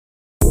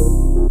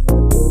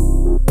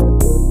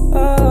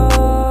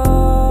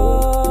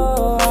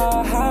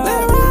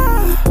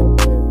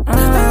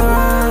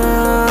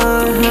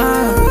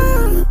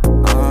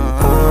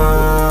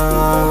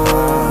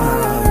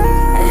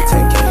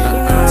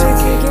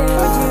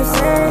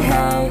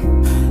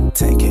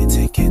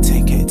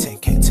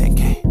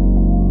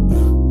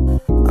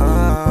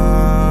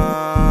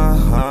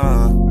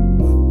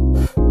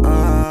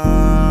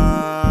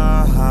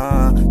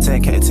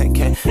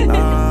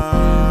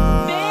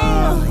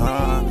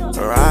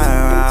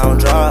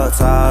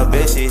talk,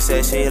 bitch, she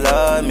said she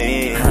love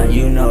me.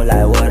 You know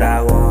like what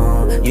I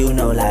want, you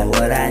know like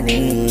what I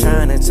need.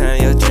 Tryna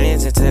turn your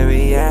dreams into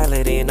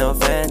reality, no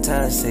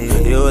fantasy.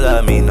 You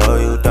love me, no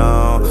you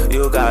don't,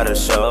 you gotta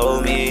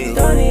show me.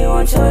 Don't even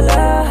want your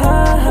love,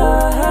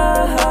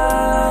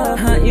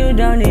 you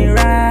don't need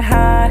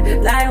ride,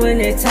 like when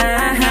it's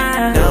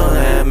time. Don't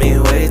have me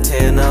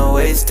waiting, I'm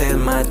wasting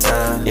my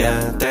time.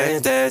 Yeah,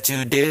 things that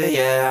you did,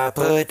 yeah, I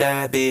put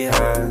that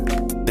behind.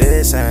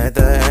 This ain't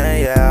the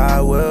end, yeah,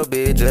 I will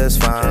be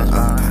just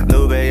fine.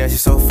 New baby, yeah, she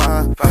so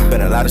fine.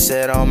 Been a lot of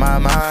shit on my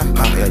mind.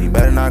 Yeah, you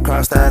better not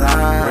cross that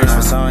line. Reach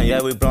for something,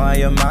 yeah, we blowing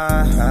your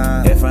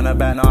mind. Hit from the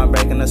back, no, I'm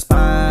breaking the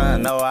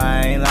spine. No,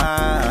 I ain't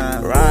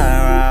lying.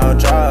 Ride around,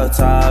 draw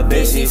top,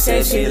 bitch, she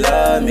said she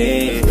love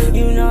me.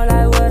 You know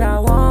like what I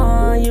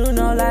want, you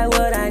know like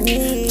what I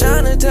need.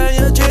 Tryna turn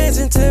your dreams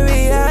into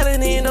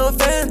reality, no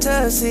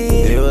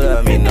fantasy. You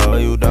love me, no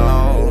you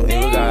don't,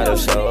 you gotta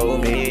show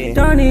me.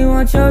 Don't even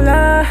want your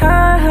love,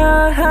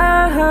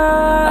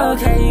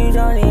 okay, you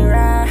don't need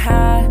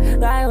ride,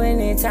 like when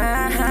it's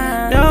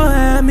time. Don't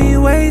have me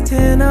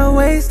waiting, I'm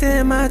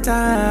wasting my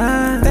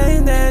time.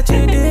 Thing that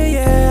you did,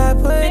 yeah, I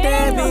put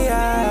that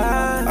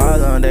behind. All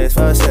them days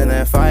fussing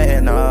and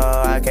fighting, no,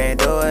 I can't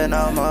do it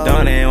no more.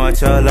 Don't even want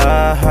your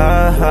love,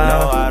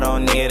 no, I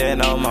don't need it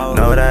no more.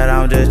 Know that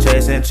I'm just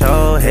chasing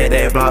chore, hit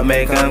that block,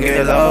 make them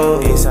get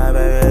low. Eastside,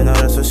 baby, know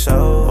that's for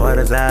sure. What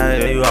is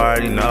that? You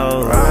already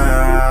know.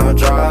 Ride around,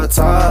 draw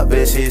top,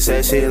 bitch, she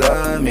said she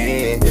love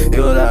me.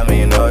 You love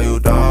me, no you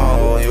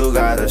don't, you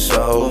gotta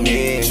show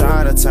me.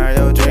 Tryna turn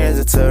your dreams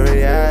into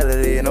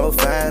reality, no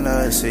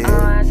fantasy. Oh,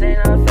 I say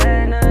no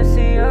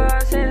fantasy, oh, I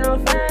say no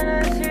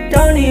fantasy.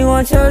 Don't even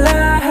want your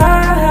love,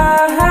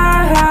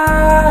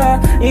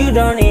 you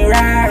don't need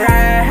ride,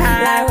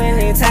 like when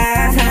it's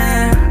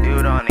time.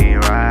 You don't need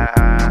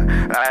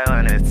ride, like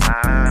when it's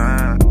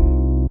time.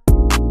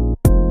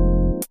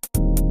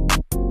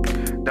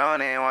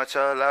 Don't even want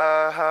your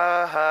love,